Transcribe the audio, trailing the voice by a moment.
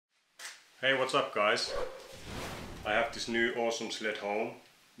Hey, what's up guys? I have this new awesome sled home.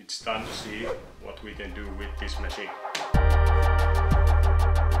 It's time to see what we can do with this machine.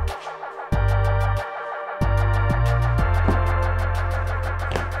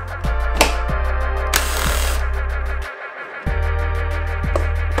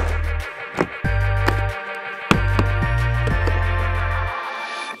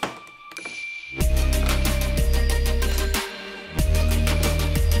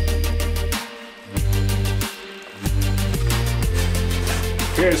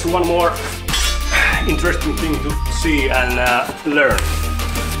 Here's one more interesting thing to see and learn.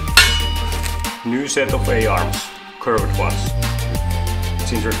 New set of A-arms, curved ones.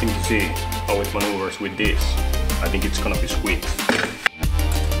 It's interesting to see how it maneuvers with this. I think it's gonna be sweet.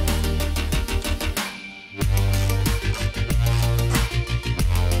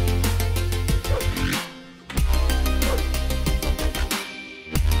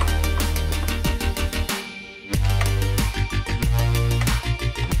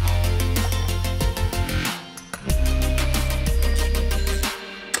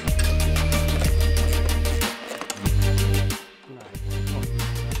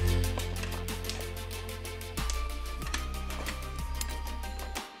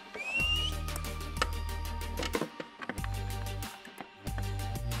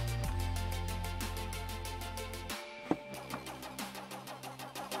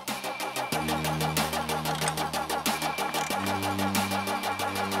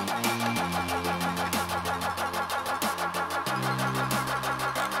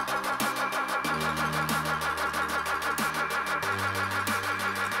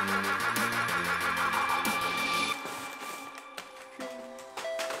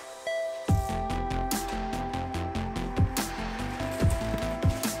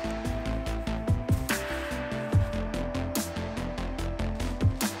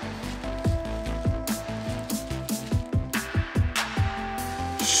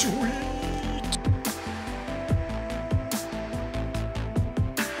 Sweet!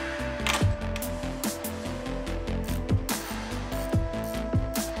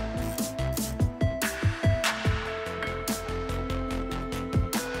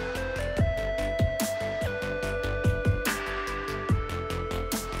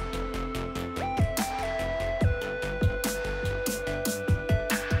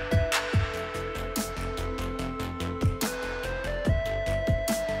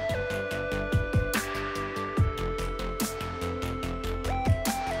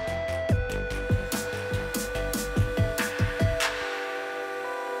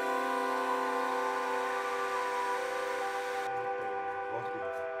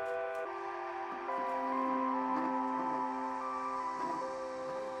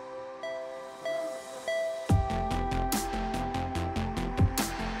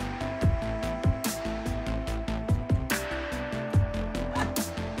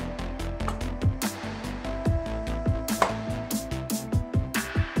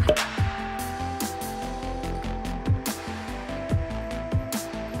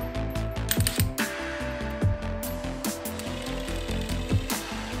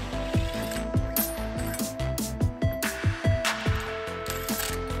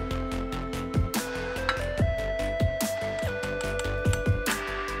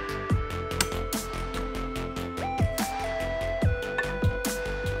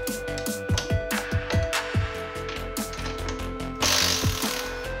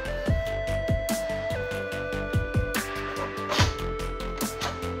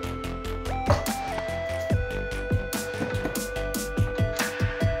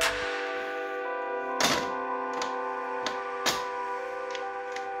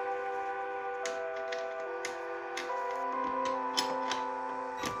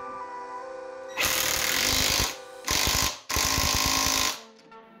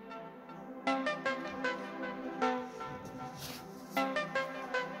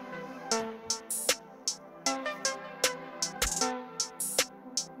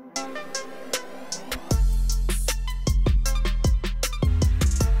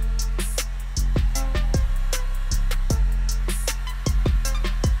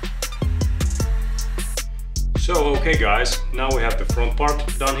 So okay guys, now we have the front part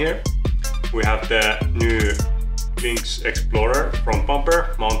done here. We have the new Lynx Explorer front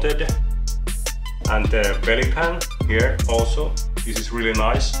bumper mounted and the belly pan here also. This is really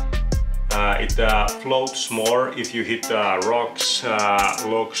nice. It floats more if you hit rocks,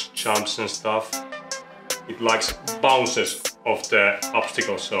 logs, jumps and stuff. It likes bounces off the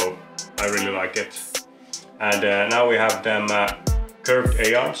obstacles, so I really like it. And now we have them curved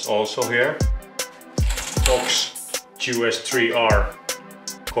A-arms also here. Fox QS3R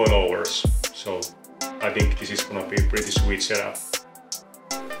coilovers. So I think this is gonna be a pretty sweet setup.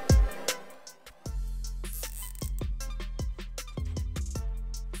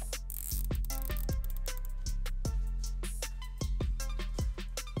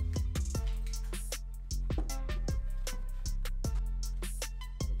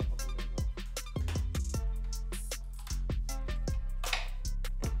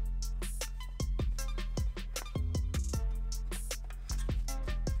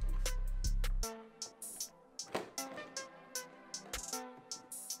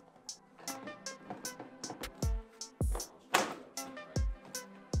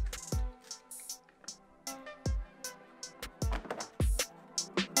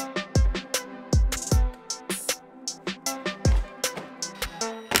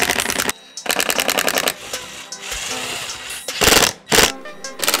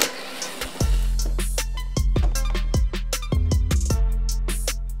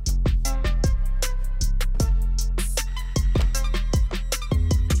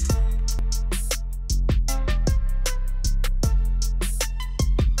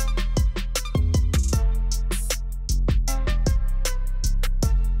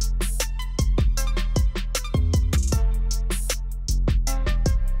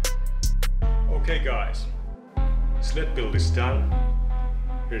 Okay guys, sled build is done.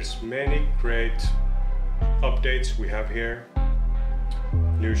 There's many great updates we have here.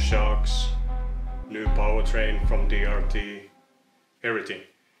 New shocks, new powertrain from DRT, everything.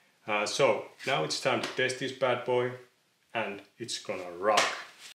 So now it's time to test this bad boy and it's gonna rock.